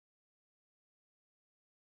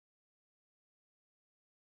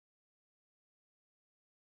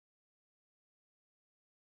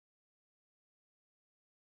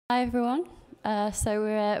Hi everyone. So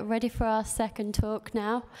we're ready for our second talk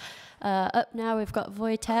now. Up now we've got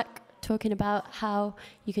Wojciech talking about how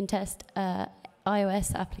you can test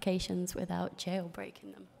iOS applications without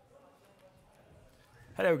jailbreaking them.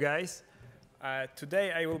 Hello guys.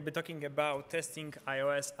 Today I will be talking about testing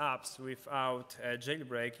iOS apps without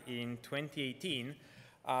jailbreak in 2018.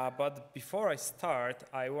 But before I start,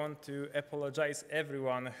 I want to apologize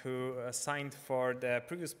everyone who signed for the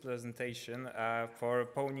previous presentation for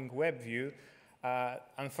pawning WebView.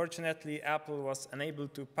 Unfortunately, Apple was unable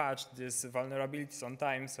to patch these vulnerabilities on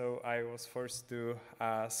time, so I was forced to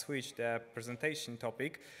switch the presentation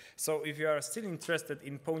topic. So if you are still interested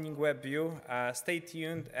in pawning WebView, stay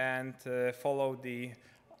tuned and follow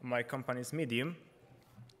my company's Medium.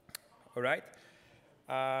 All right.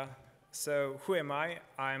 So who am I?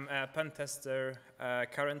 I'm a pen tester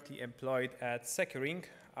currently employed at Securing.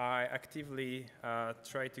 I actively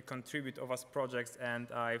try to contribute to OWASP projects,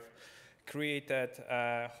 and I've created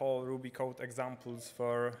whole Ruby code examples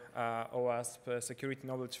for OWASP Security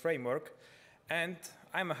Knowledge Framework. And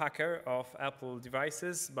I'm a hacker of Apple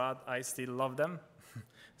devices, but I still love them.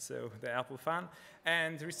 So the Apple fan.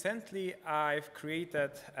 And recently I've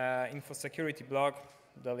created an info security blog.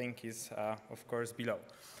 The link is, of course, below.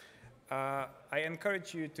 I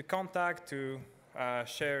encourage you to contact, to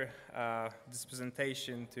share this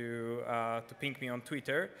presentation, to ping me on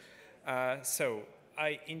Twitter. So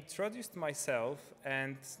I introduced myself,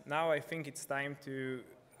 and now I think it's time to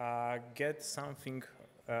get something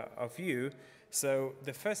of you. So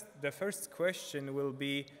the first question will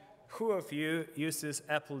be, who of you uses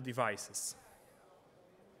Apple devices?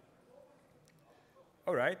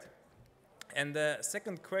 All right. And the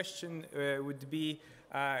second question would be,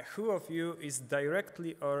 who of you is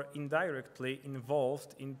directly or indirectly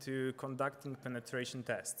involved into conducting penetration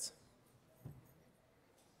tests?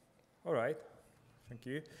 All right, thank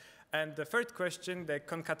you. And the third question, the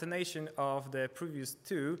concatenation of the previous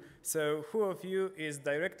two. So who of you is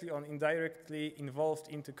directly or indirectly involved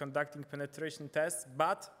into conducting penetration tests,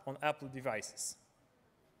 but on Apple devices?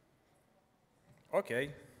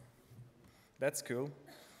 Okay, that's cool.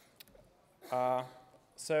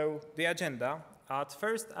 So the agenda. At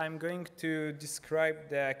first, I'm going to describe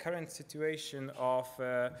the current situation of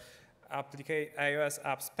iOS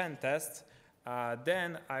apps pen test.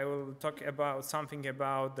 Then I will talk about something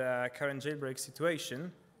about the current jailbreak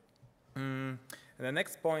situation. The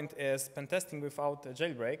next point is pen testing without a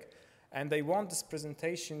jailbreak. And I want this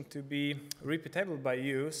presentation to be repeatable by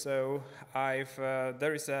you. So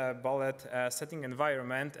there is a bullet setting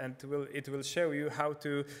environment, and it will show you how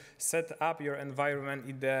to set up your environment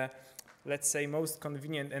in the, let's say, most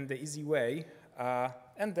convenient and the easy way.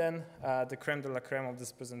 And then the creme de la creme of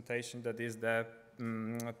this presentation, that is the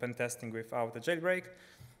pen testing without a jailbreak.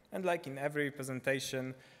 And like in every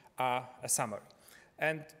presentation, a summary.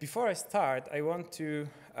 And before I start, I want to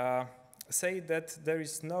say that there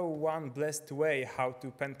is no one blessed way how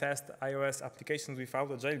to pen test iOS applications without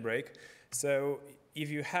a jailbreak. So if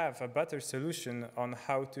you have a better solution on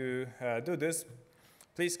how to do this,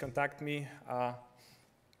 please contact me.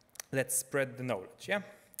 Let's spread the knowledge, yeah?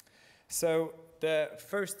 So the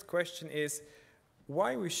first question is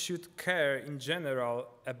why we should care in general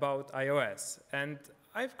about iOS. And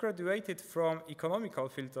I've graduated from economical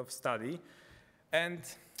field of study, and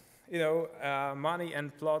you know, money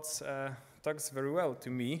and plots talks very well to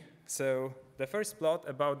me. So the first plot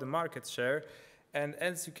about the market share, and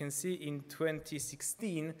as you can see in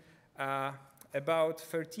 2016, about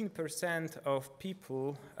 13% of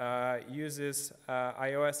people uses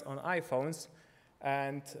iOS on iPhones,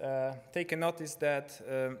 and take a notice that,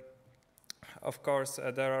 of course,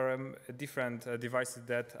 there are different devices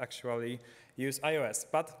that actually use iOS.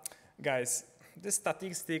 But guys, the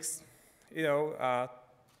statistics, you know,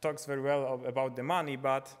 talks very well about the money,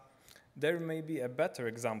 but there may be a better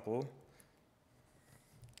example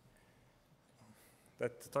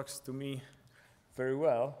that talks to me very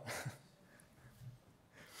well.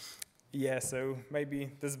 Yeah, so maybe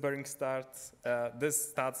this boring starts,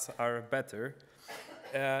 these stats are better.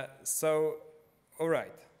 So, all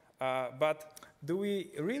right. But do we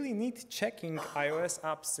really need checking iOS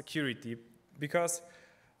app security? Because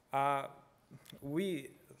we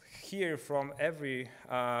hear from every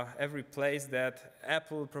place that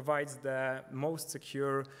Apple provides the most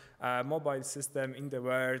secure mobile system in the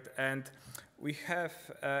world, and we have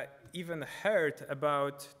even heard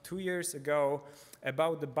about 2 years ago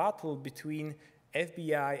about the battle between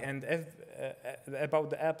FBI and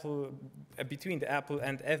between the Apple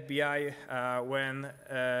and FBI when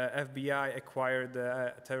FBI acquired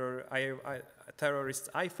the terrorist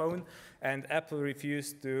iPhone, and Apple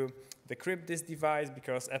refused to decrypt this device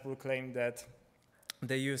because Apple claimed that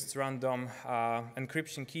they used random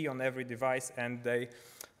encryption key on every device and they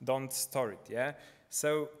don't store it, yeah?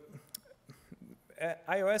 So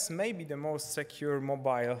iOS may be the most secure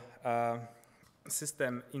mobile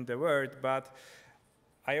system in the world, but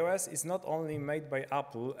iOS is not only made by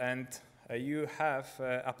Apple, and you have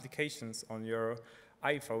applications on your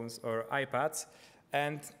iPhones or iPads,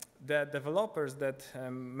 and the developers that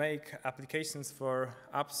make applications for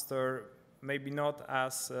App Store maybe not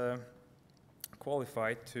as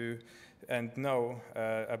qualified to and know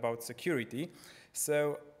about security.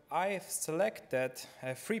 So I've selected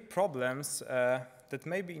 3 problems that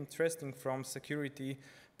may be interesting from security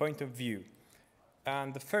point of view.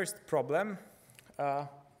 And the first problem,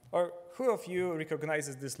 or who of you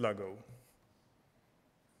recognizes this logo?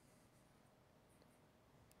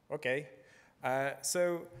 Okay,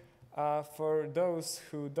 for those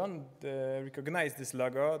who don't recognize this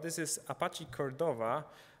logo, this is Apache Cordova,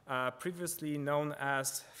 previously known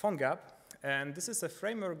as PhoneGap, and this is a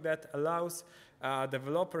framework that allows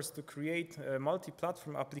developers to create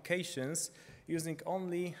multi-platform applications using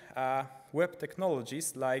only web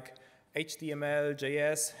technologies like HTML,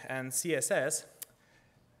 JS, and CSS.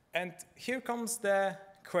 And here comes the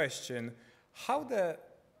question: how the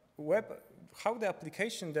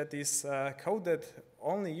application that is coded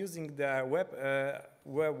only using the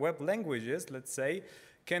web languages, let's say,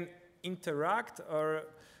 can interact, or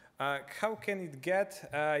how can it get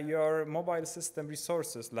your mobile system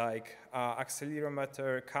resources like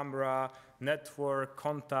accelerometer, camera, network,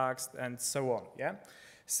 contacts, and so on, yeah?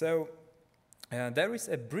 So there is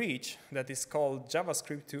a bridge that is called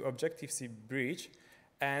JavaScript to Objective-C bridge,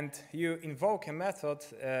 and you invoke a method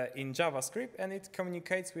in JavaScript, and it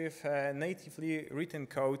communicates with natively written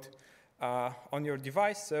code on your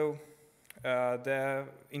device, so the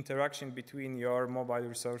interaction between your mobile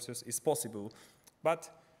resources is possible. But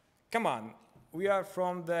come on, we are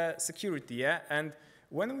from the security, yeah? And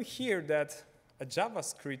when we hear that a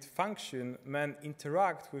JavaScript function may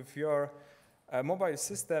interact with your mobile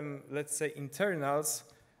system, let's say internals,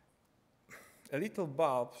 a little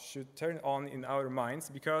bulb should turn on in our minds,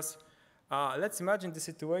 because let's imagine the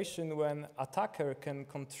situation when attacker can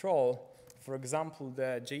control, for example,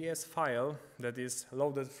 the JS file that is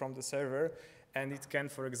loaded from the server, and it can,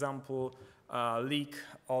 for example, leak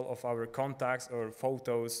all of our contacts or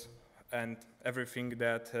photos and everything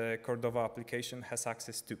that Cordova application has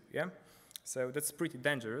access to, yeah? So that's pretty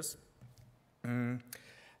dangerous.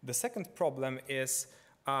 The second problem is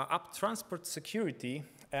app transport security,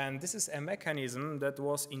 and this is a mechanism that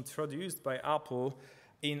was introduced by Apple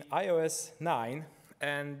in iOS 9,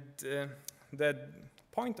 and the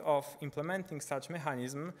point of implementing such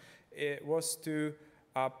mechanism was to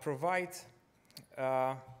provide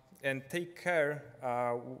and take care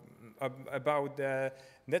about the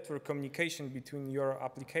network communication between your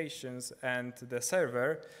applications and the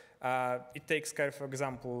server. It takes care, for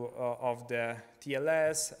example, of the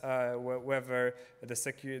TLS, whether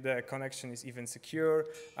the connection is even secure.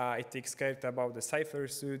 It takes care about the cipher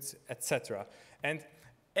suits, etc. And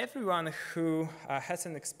everyone who has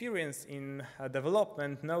an experience in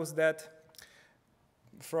development knows that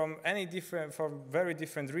for very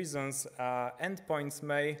different reasons, endpoints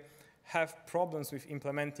may have problems with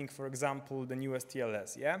implementing, for example, the newest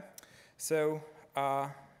TLS, yeah? So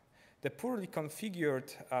the poorly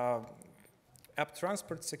configured app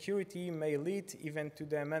transport security may lead even to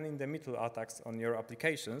the man-in-the-middle attacks on your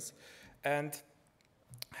applications. And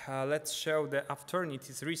let's show the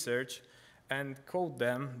Afternity's research and quote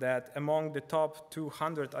them that among the top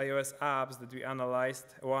 200 iOS apps that we analyzed,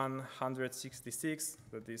 166,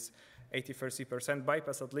 that is 83%,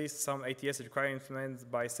 bypass at least some ATS requirements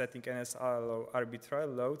by setting NSR or arbitrary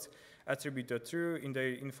loads attributed true in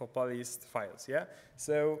the info.list files, yeah?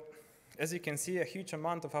 So as you can see, a huge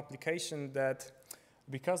amount of application that,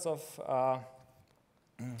 because of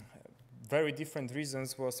very different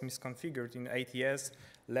reasons, was misconfigured in ATS,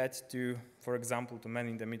 led to, for example, to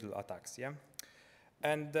man-in-the-middle attacks, yeah?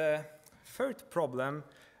 And the third problem,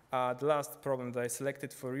 the last problem that I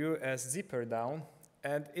selected for you, is zipper down,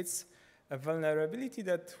 and it's a vulnerability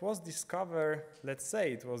that was discovered, let's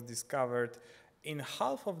say it was discovered in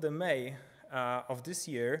half of the May of this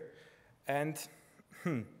year, and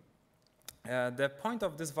the point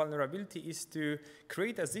of this vulnerability is to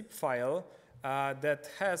create a zip file that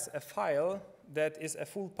has a file that is a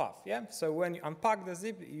full path, yeah? So when you unpack the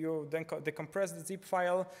zip, you then decompress the zip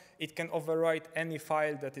file, it can overwrite any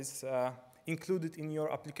file that is included in your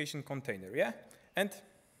application container, yeah? And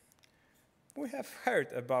we have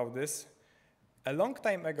heard about this a long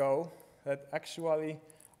time ago, that actually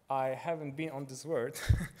I haven't been on this word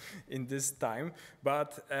in this time,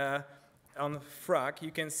 but on Frag,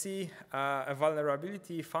 you can see a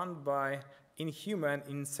vulnerability found by Inhuman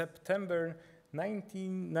in September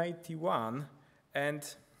 1991,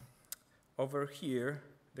 and over here,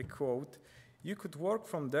 the quote, you could work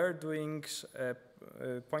from there doing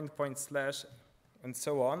 // and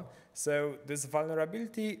so on. So this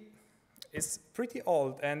vulnerability is pretty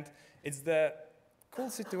old, and it's the cool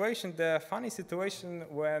situation, the funny situation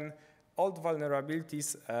when old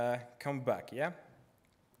vulnerabilities come back, yeah?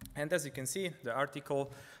 And as you can see, the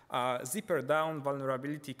article, zipper down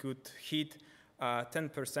vulnerability could hit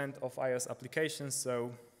 10% of iOS applications,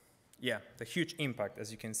 so yeah, the huge impact, as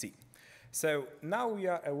you can see. So now we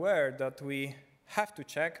are aware that we have to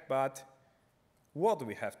check, but what do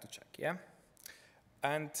we have to check, yeah?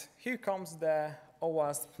 And here comes the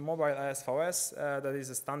OWASP mobile ISVS. That is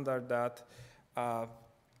a standard that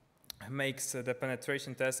makes the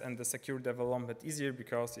penetration test and the secure development easier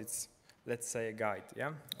because it's, let's say, a guide,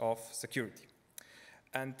 yeah, of security.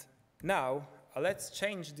 And now let's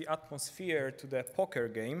change the atmosphere to the poker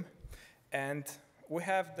game, and we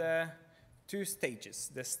have the two stages.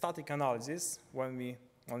 The static analysis, when we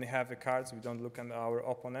only have the cards, we don't look at our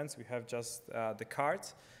opponents, we have just the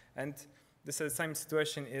cards. And this is the same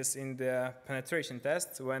situation is in the penetration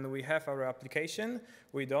test. When we have our application,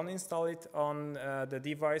 we don't install it on the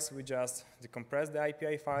device, we just decompress the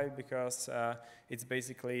API file because it's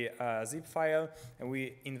basically a zip file, and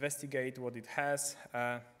we investigate what it has,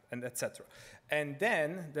 and etc. And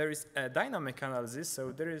then there is a dynamic analysis,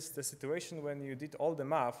 so there is the situation when you did all the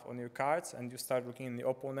math on your cards and you start looking at the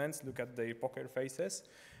opponents, look at their poker faces,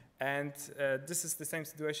 and this is the same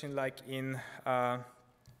situation like in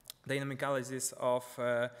dynamic analysis of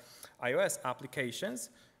iOS applications,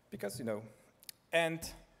 because, you know,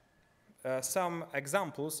 and some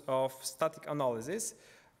examples of static analysis,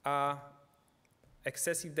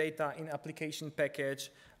 excessive data in application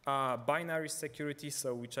package, binary security,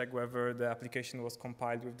 so we check whether the application was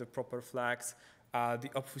compiled with the proper flags, the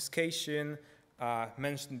obfuscation,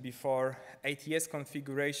 mentioned before, ATS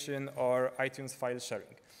configuration, or iTunes file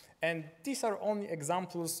sharing. And these are only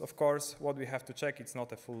examples, of course, what we have to check. It's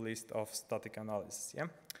not a full list of static analysis, yeah?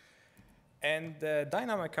 And the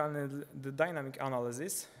dynamic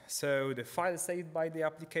analysis, so the file saved by the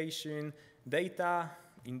application, data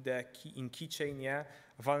in the keychain, yeah,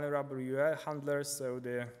 vulnerable URL handlers, so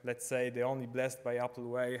let's say the only blessed by Apple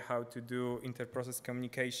way how to do inter-process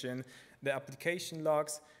communication, the application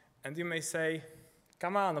logs, and you may say,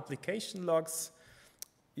 come on, application logs,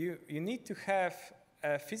 you need to have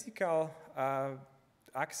physical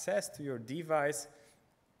access to your device,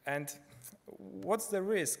 and what's the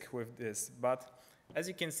risk with this? But as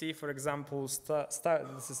you can see, for example,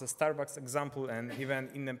 this is a Starbucks example, and even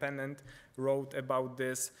Independent wrote about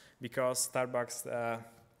this because Starbucks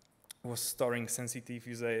was storing sensitive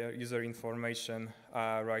user information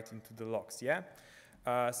right into the logs, yeah?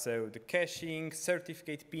 So the caching,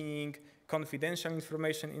 certificate pinning, confidential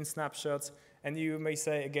information in snapshots, and you may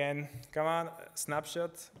say again, come on,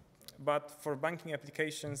 snapshot, but for banking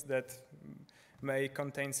applications that may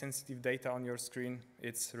contain sensitive data on your screen,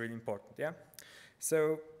 it's really important, yeah?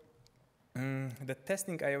 So the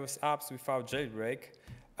testing iOS apps without jailbreak,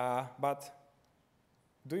 but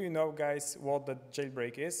do you know, guys, what the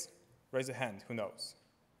jailbreak is? Raise a hand, who knows?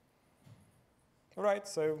 All right,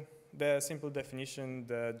 so the simple definition,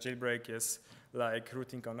 the jailbreak is like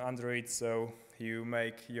rooting on Android, so you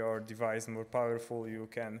make your device more powerful, you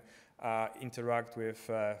can interact with,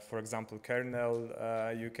 for example, kernel,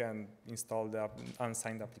 you can install the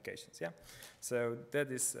unsigned applications, yeah? So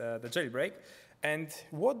that is the jailbreak. And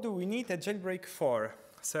what do we need a jailbreak for?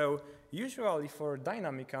 So usually for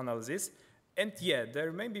dynamic analysis, and yeah,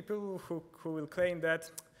 there may be people who will claim that,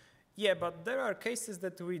 yeah, but there are cases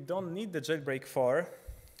that we don't need the jailbreak for,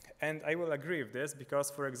 and I will agree with this because,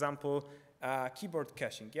 for example, keyboard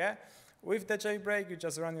caching, yeah? With the jailbreak, you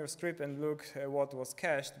just run your script and look what was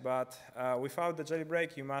cached, but without the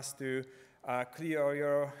jailbreak, you must clear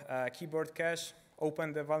your keyboard cache,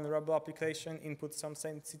 open the vulnerable application, input some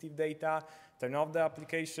sensitive data, turn off the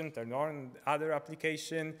application, turn on other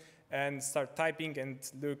application, and start typing and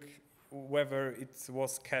look whether it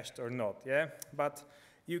was cached or not, yeah? But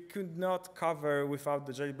you could not cover without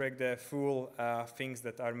the jailbreak the full things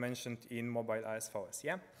that are mentioned in mobile ISVS,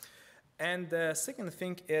 yeah? And the second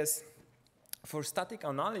thing is for static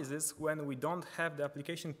analysis when we don't have the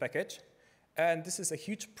application package, and this is a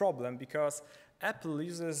huge problem because Apple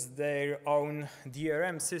uses their own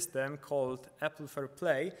DRM system called Apple Fair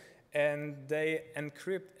Play, and they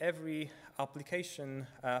encrypt every application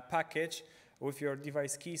package with your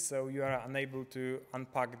device key, so you are unable to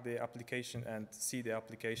unpack the application and see the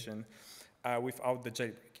application without the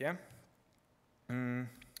jailbreak, yeah?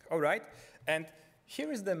 All right, and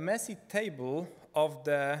here is the messy table of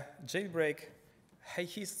the jailbreak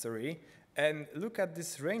history, and look at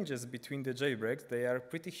these ranges between the jailbreaks. They are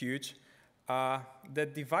pretty huge. The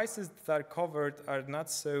devices that are covered are not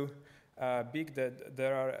so big that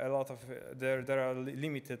there are a lot of there are a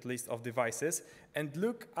limited list of devices. And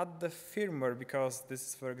look at the firmware, because this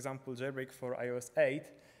is, for example, jailbreak for iOS 8,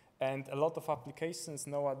 and a lot of applications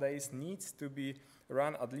nowadays needs to be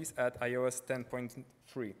run at least at iOS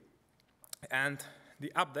 10.3. And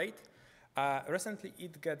the update, recently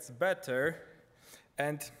it gets better,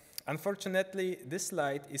 and unfortunately this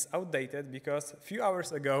slide is outdated because a few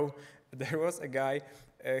hours ago there was a guy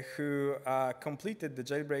who completed the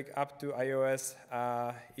jailbreak up to iOS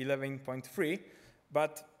 11.3,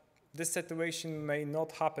 but this situation may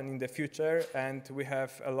not happen in the future, and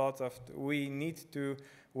we need to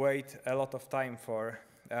wait a lot of time for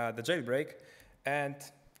the jailbreak, and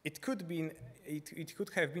it could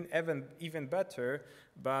have been even better,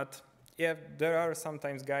 but yeah, there are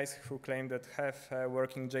sometimes guys who claim that have a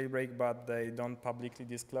working jailbreak, but they don't publicly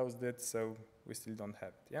disclose it, so we still don't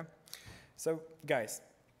have it, yeah? So guys,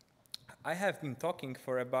 I have been talking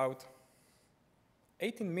for about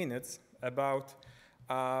 18 minutes about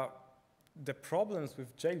the problems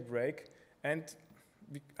with jailbreak, and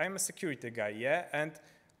I'm a security guy, yeah? And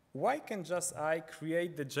why can't just I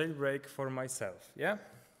create the jailbreak for myself, yeah?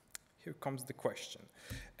 Here comes the question.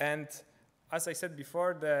 And as I said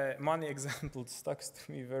before, the money example talks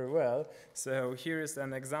to me very well. So here is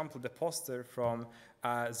an example, the poster from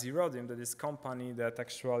Zerodium, that is a company that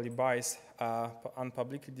actually buys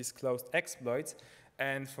unpublicly disclosed exploits.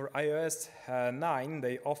 And for iOS 9,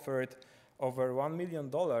 they offered over $1 million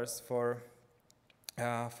for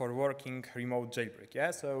working remote jailbreak.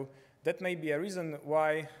 Yeah, so that may be a reason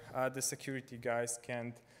why the security guys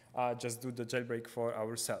can't just do the jailbreak for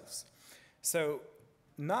ourselves. So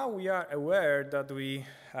now we are aware that we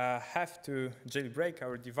have to jailbreak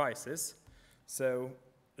our devices. So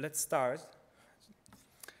let's start.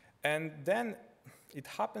 And then it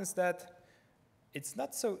happens that it's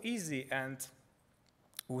not so easy, and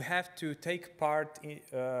we have to take part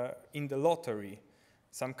in the lottery,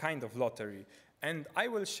 some kind of lottery. And I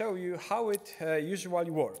will show you how it usually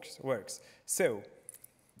works. So,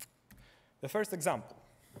 the first example.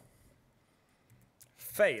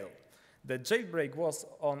 Fail. The jailbreak was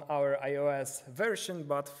on our iOS version,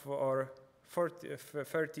 but for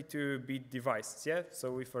 32-bit devices, yeah?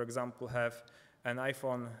 So we, for example, have an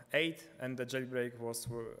iPhone 8, and the jailbreak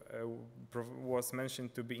was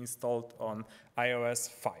mentioned to be installed on iOS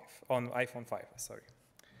 5, on iPhone 5, sorry.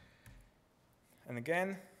 And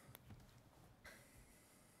again,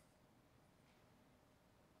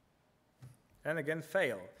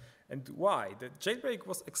 fail. And why? The jailbreak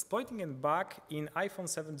was exploiting a bug in iPhone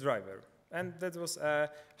 7 driver, and that was a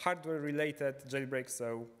hardware-related jailbreak,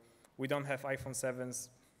 so we don't have iPhone 7s,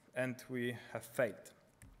 and we have failed.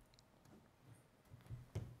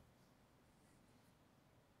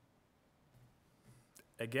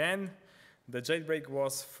 Again, the jailbreak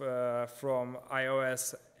was from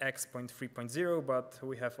iOS X.3.0, but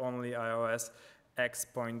we have only iOS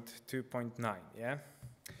X.2.9, yeah?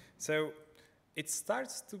 So it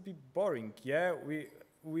starts to be boring, yeah?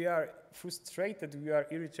 We are frustrated, we are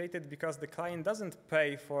irritated because the client doesn't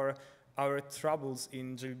pay for our troubles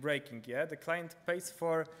in jailbreaking, yeah? The client pays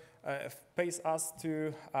us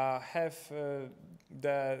to have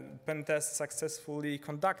the pen test successfully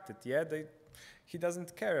conducted, yeah? He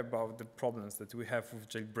doesn't care about the problems that we have with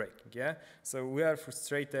jailbreaking, yeah? So we are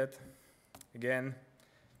frustrated, again.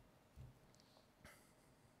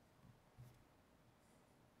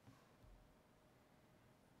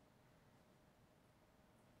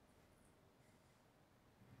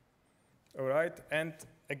 All right, and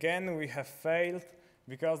again we have failed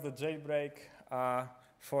because the jailbreak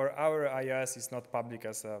for our iOS is not public,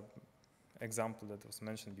 as an example that was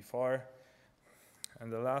mentioned before.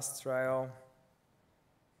 And the last trial,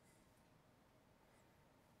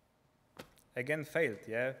 again failed,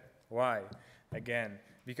 yeah? Why? Again,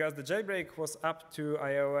 because the jailbreak was up to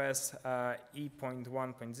iOS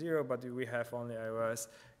E.1.0, but we have only iOS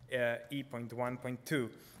E.1.2.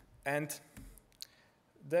 And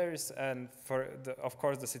there is, of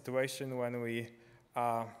course, the situation when we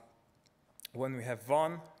have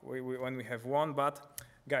won. But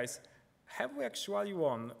guys, have we actually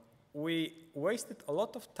won? We wasted a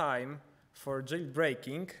lot of time for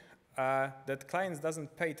jailbreaking that clients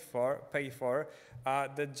doesn't pay for.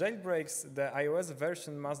 The jailbreaks, the iOS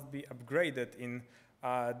version must be upgraded in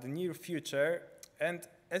the near future. And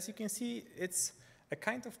as you can see, it's a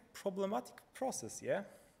kind of problematic process, yeah?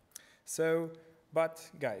 So, but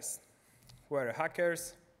guys, we're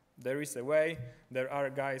hackers. There is a way. There are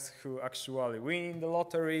guys who actually win the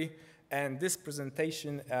lottery. And this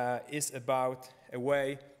presentation is about a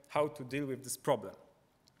way how to deal with this problem.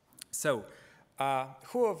 So,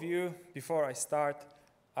 who of you, before I start,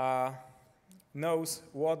 knows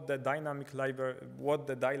what the dynamic library, what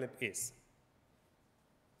the dilib is?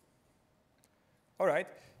 All right,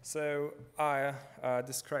 so I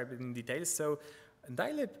described it in detail. So,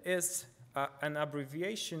 dilib is an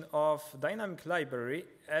abbreviation of dynamic library,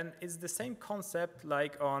 and it's the same concept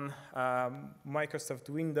like on Microsoft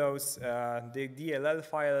Windows, the DLL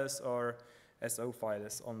files or SO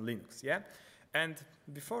files on Linux, yeah? And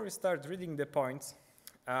before we start reading the points,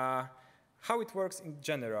 how it works in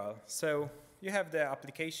general. So you have the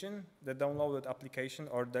application, the downloaded application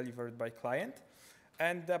or delivered by client,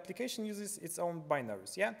 and the application uses its own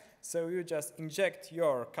binaries, yeah? So you just inject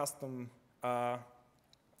your custom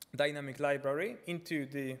dynamic library into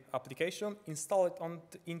the application, install it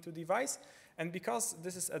into device, and because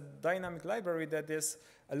this is a dynamic library that is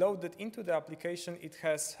loaded into the application, it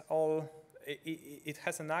has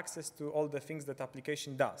an access to all the things that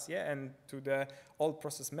application does, yeah, and to the all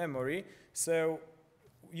process memory. So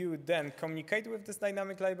you then communicate with this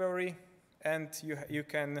dynamic library, and you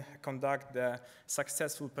can conduct the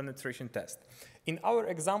successful penetration test. In our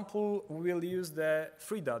example, we will use the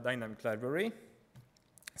Frida dynamic library.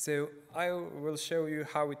 So I will show you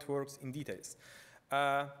how it works in details.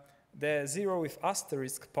 The 0 with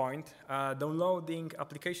asterisk point, downloading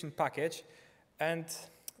application package, and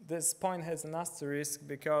this point has an asterisk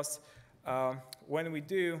because when we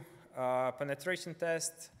do penetration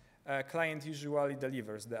test, client usually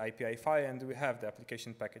delivers the API file and we have the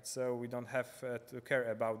application package, so we don't have to care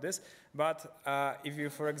about this. But if you,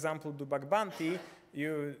 for example, do bug bounty,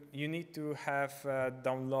 you need to have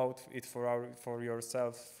download it for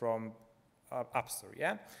yourself from App Store,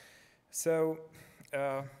 yeah? So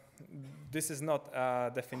this is not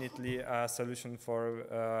definitely a solution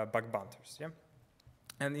for bug bounters, yeah?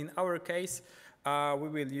 And in our case, we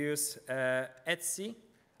will use Etsy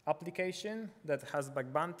application that has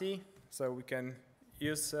bug bounty, so we can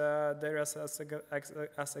use there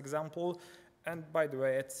as example. And by the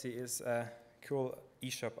way, Etsy is a cool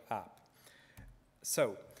eShop app.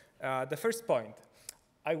 So the first point,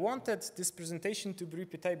 I wanted this presentation to be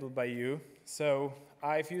repeatable by you, so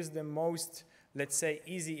I've used the most, let's say,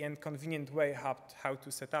 easy and convenient way how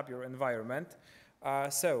to set up your environment.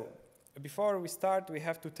 So before we start, we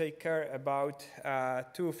have to take care about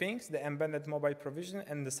two things, the embedded mobile provision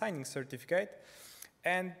and the signing certificate.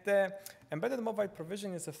 And the embedded mobile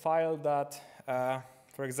provision is a file that,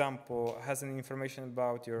 for example, has an information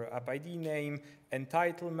about your app ID name,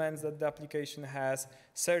 entitlements that the application has,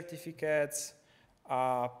 certificates,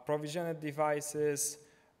 provisioned devices,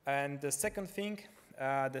 and the second thing,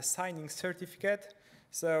 the signing certificate.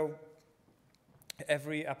 So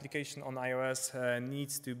every application on iOS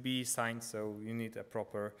needs to be signed, so you need a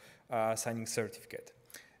proper signing certificate.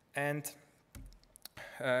 And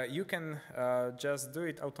you can just do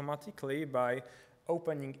it automatically by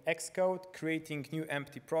opening Xcode, creating new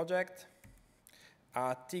empty project,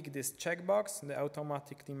 tick this checkbox, the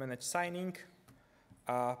automatically manage signing,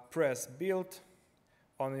 press build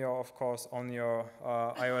on your, of course, on your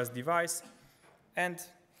iOS device, and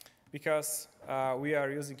because we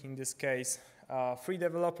are using in this case free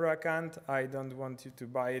developer account, I don't want you to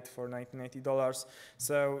buy it for $19.90.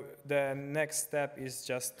 So the next step is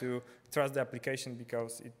just to trust the application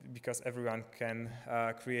because everyone can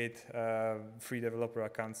create a free developer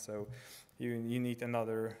account. So you need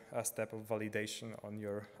another step of validation on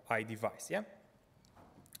your iDevice, yeah?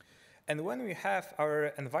 And when we have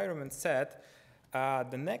our environment set,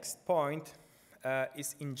 the next point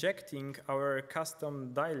is injecting our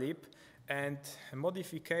custom dilib and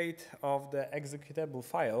modificate of the executable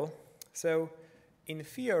file. So in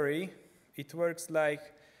theory, it works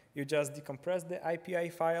like you just decompress the API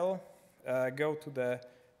file, go to the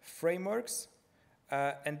frameworks,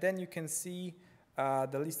 and then you can see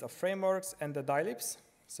the list of frameworks and the dilibs.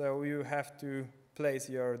 So you have to place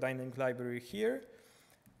your dynamic library here.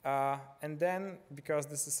 And then, because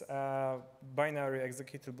this is a binary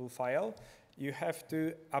executable file, you have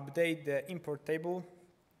to update the import table.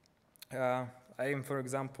 I am, for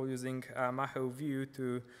example, using Maho View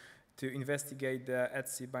to investigate the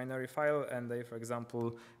Etsy binary file, and for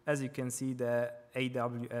example, as you can see, the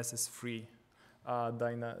AWS is free.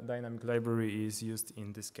 Dynamic library is used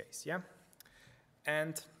in this case, yeah?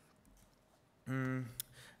 And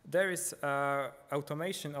There is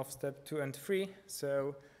automation of step 2 and 3.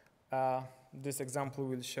 So this example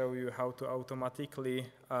will show you how to automatically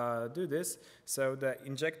do this. So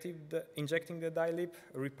injecting the dilib,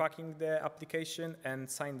 repacking the application, and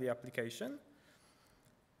sign the application.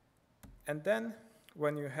 And then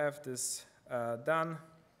when you have this done,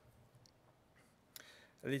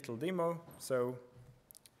 a little demo. So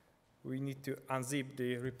we need to unzip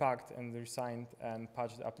the repacked and resigned and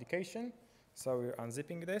patch the application. So we're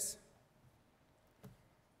unzipping this.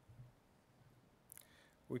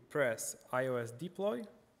 We press iOS deploy.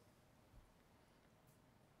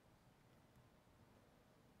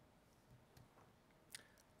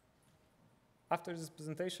 After this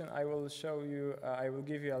presentation, I will show you, I will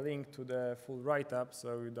give you a link to the full write-up,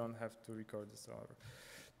 so you don't have to record this over.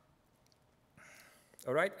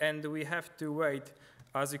 All right, and we have to wait.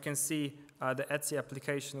 As you can see, the Etsy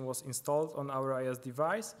application was installed on our iOS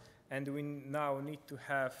device, and we now need to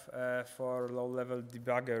have for low-level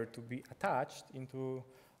debugger to be attached into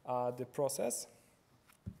the process.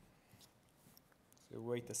 So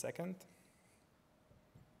wait a second.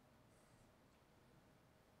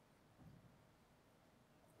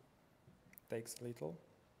 Takes a little.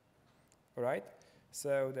 All right,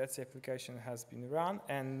 so that's the application has been run,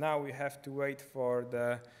 and now we have to wait for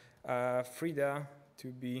the Frida to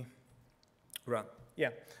be run. Yeah,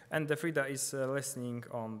 and the Frida is listening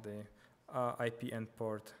on the IP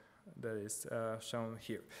endport that is shown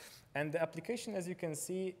here. And the application, as you can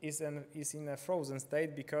see, is in a frozen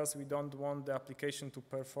state because we don't want the application to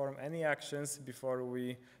perform any actions before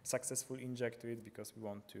we successfully inject it, because we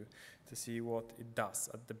want to see what it does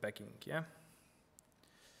at the beginning. Yeah.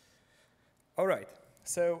 All right,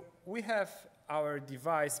 so we have our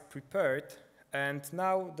device prepared, and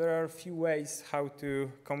now there are a few ways how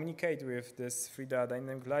to communicate with this Frida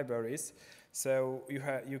dynamic libraries. So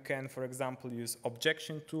you can, for example, use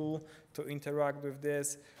objection tool to interact with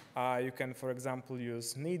this. You can, for example,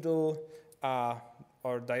 use needle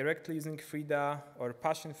or directly using Frida or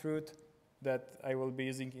passion fruit that I will be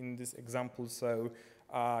using in this example. So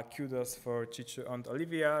kudos for Chichu and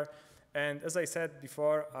Olivia. And as I said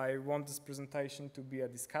before, I want this presentation to be a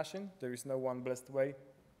discussion. There is no one blessed way,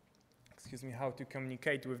 excuse me, how to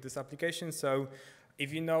communicate with this application. So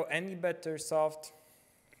if you know any better soft,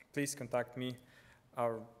 please contact me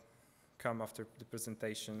or come after the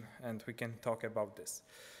presentation and we can talk about this.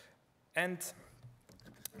 And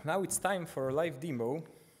now it's time for a live demo.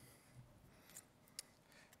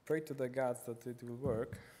 Pray to the gods that it will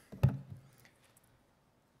work,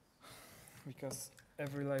 because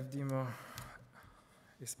every live demo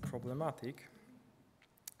is problematic.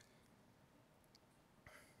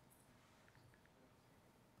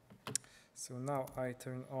 So now I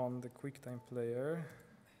turn on the QuickTime player.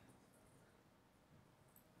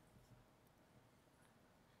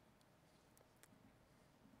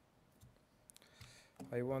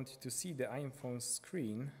 I want you to see the iPhone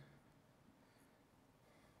screen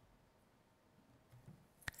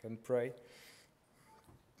and pray.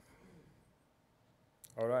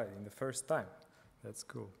 All right, in the first time. That's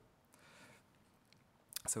cool.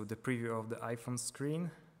 So the preview of the iPhone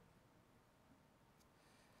screen.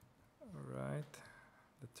 All right,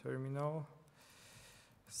 the terminal.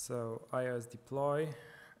 So iOS deploy,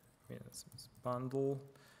 yes, bundle,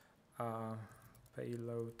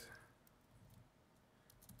 payload.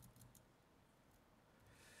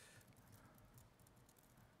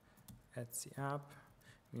 Etsy app.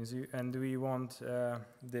 And we want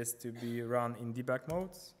this to be run in debug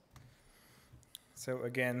modes. So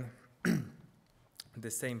again,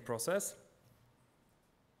 the same process.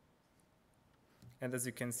 And as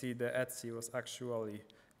you can see, the Etsy was actually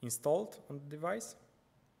installed on the device.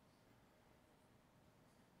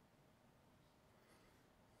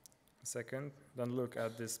 A second, don't look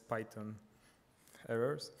at this Python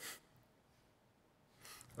errors.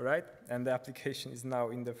 All right, and the application is now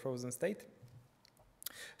in the frozen state.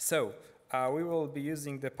 So we will be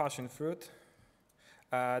using the passion fruit.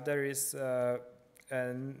 There is a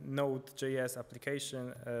Node.js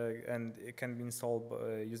application, and it can be installed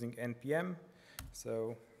using npm.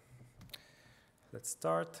 So let's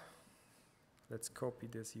start. Let's copy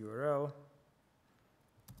this URL.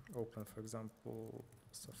 Open, for example,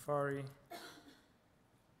 Safari.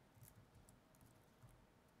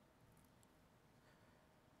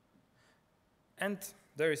 And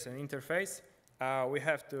there is an interface. We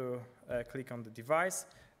have to click on the device,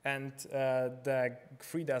 and the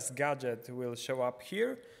Frida's gadget will show up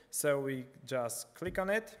here. So we just click on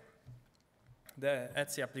it. The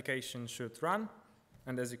Etsy application should run,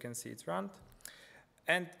 and as you can see, it's run.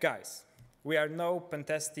 And guys, we are now pen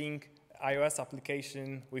testing iOS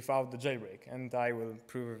application without the jailbreak. And I will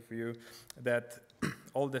prove you that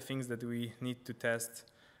all the things that we need to test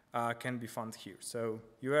can be found here. So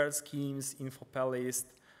URL schemes, info palist,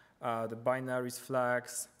 the binaries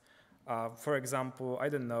flags. For example, I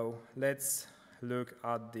don't know, let's look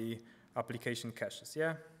at the application caches,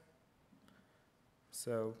 yeah?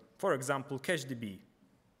 So, for example, CacheDB.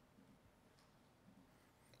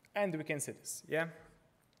 And we can see this, yeah?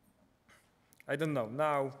 I don't know,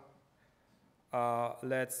 now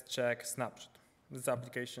let's check snapshot. This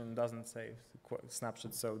application doesn't save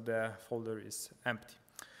snapshot, so the folder is empty.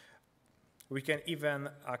 We can even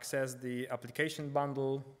access the application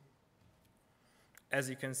bundle. As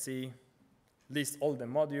you can see, list all the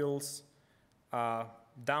modules,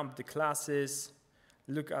 dump the classes,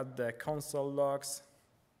 look at the console logs,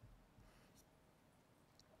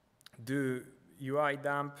 do UI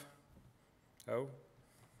dump. Oh,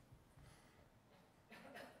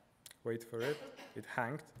 wait for it, it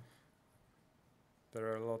hanged. There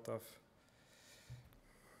are a lot of,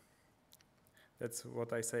 that's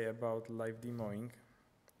what I say about live demoing.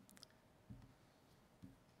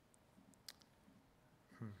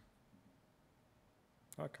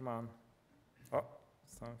 Oh, come on. Oh,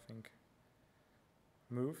 something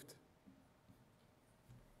moved.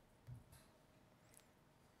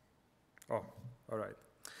 Oh, all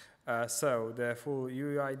right. So the full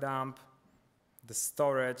UI dump, the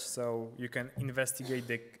storage, so you can investigate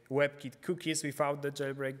the WebKit cookies without the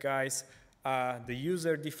jailbreak, guys, the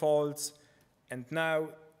user defaults, and now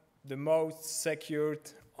the most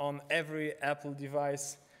secured on every Apple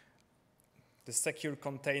device, the secure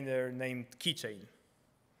container named keychain.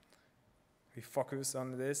 We focus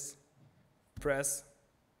on this, press,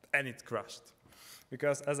 and it crashed.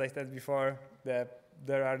 Because as I said before,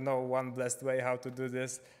 there are no one blessed way how to do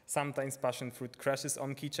this. Sometimes passion fruit crashes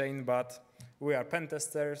on keychain, but we are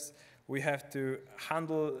pentesters. We have to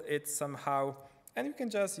handle it somehow, and you can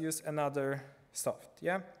just use another soft,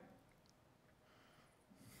 yeah?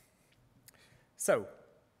 So,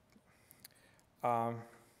 come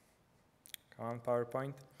on,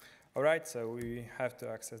 PowerPoint. All right, so we have to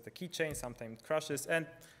access the keychain, sometimes it crashes, and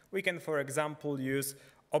we can, for example, use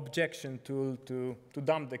objection tool to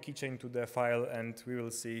dump the keychain to the file, and we will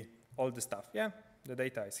see all the stuff, yeah? The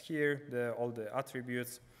data is here, all the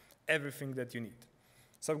attributes, everything that you need.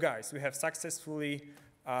 So guys, we have successfully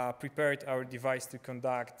prepared our device to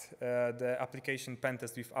conduct the application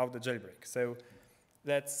pentest without the jailbreak. So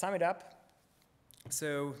let's sum it up.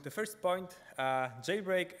 So the first point,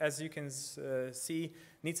 jailbreak, as you can see,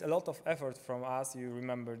 needs a lot of effort from us. You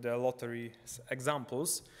remember the lottery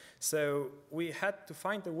examples. So we had to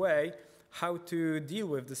find a way how to deal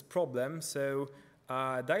with this problem. So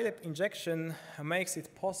dial-up injection makes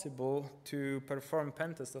it possible to perform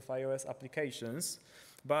pentest of iOS applications.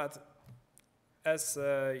 But as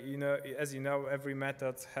you know, every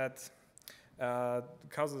method had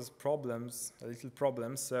causes problems, little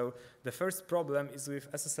problems. So the first problem is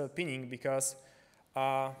with SSL pinning, because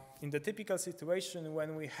in the typical situation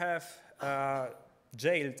when we have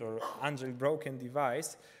jailed or unjailbroken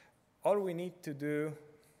device, all we need to do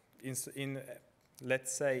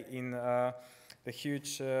let's say in the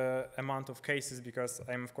huge amount of cases, because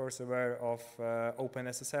I'm of course aware of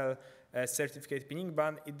OpenSSL certificate pinning,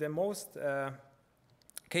 but in the most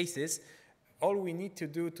cases, all we need to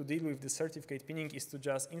do to deal with the certificate pinning is to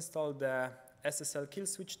just install the SSL kill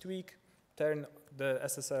switch tweak, turn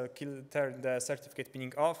the certificate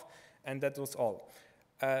pinning off, and that was all.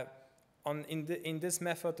 In this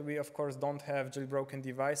method, we of course don't have jailbroken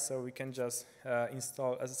device, so we can just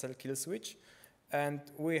install SSL kill switch, and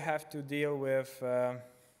we have to deal with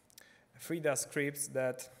FreeDA scripts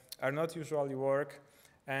that are not usually work,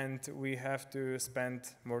 and we have to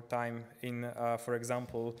spend more time in, for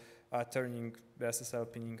example, turning the SSL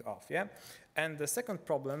pinning off, yeah? And the second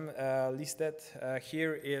problem listed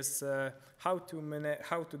here is how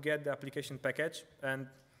to get the application package, and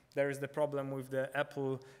there is the problem with the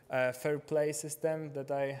Apple Fair Play system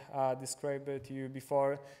that I described to you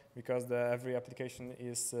before, because every application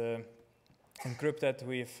is encrypted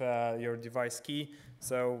with your device key,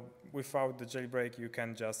 so without the jailbreak you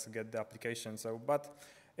can just get the application. So, but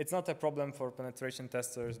it's not a problem for penetration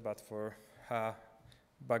testers, but for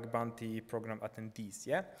bug bounty program attendees,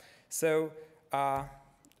 yeah? So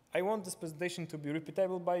I want this presentation to be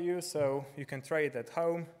repeatable by you, so you can try it at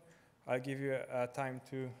home. I'll give you time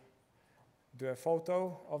to do a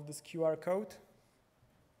photo of this QR code.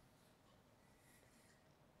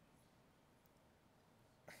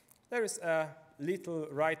 There is a little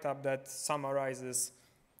write-up that summarizes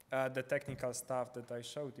the technical stuff that I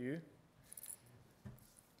showed you.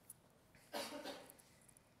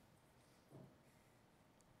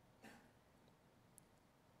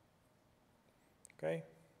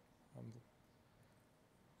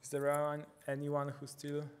 Is there anyone who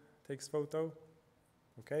still takes photo?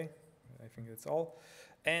 Okay, I think that's all.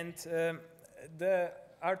 And the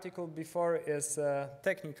article before is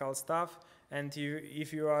technical stuff, and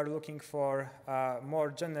if you are looking for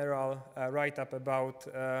more general write-up about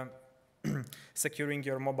securing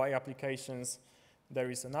your mobile applications,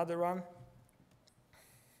 there is another one.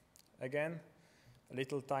 Again, a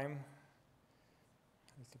little time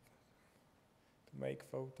to make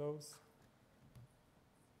photos.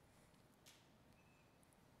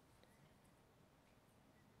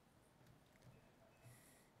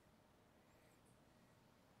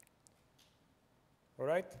 All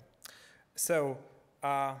right, so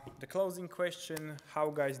the closing question, how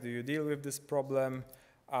guys do you deal with this problem?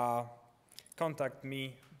 Contact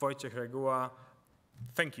me, Wojciech Reguła.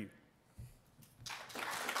 Thank you.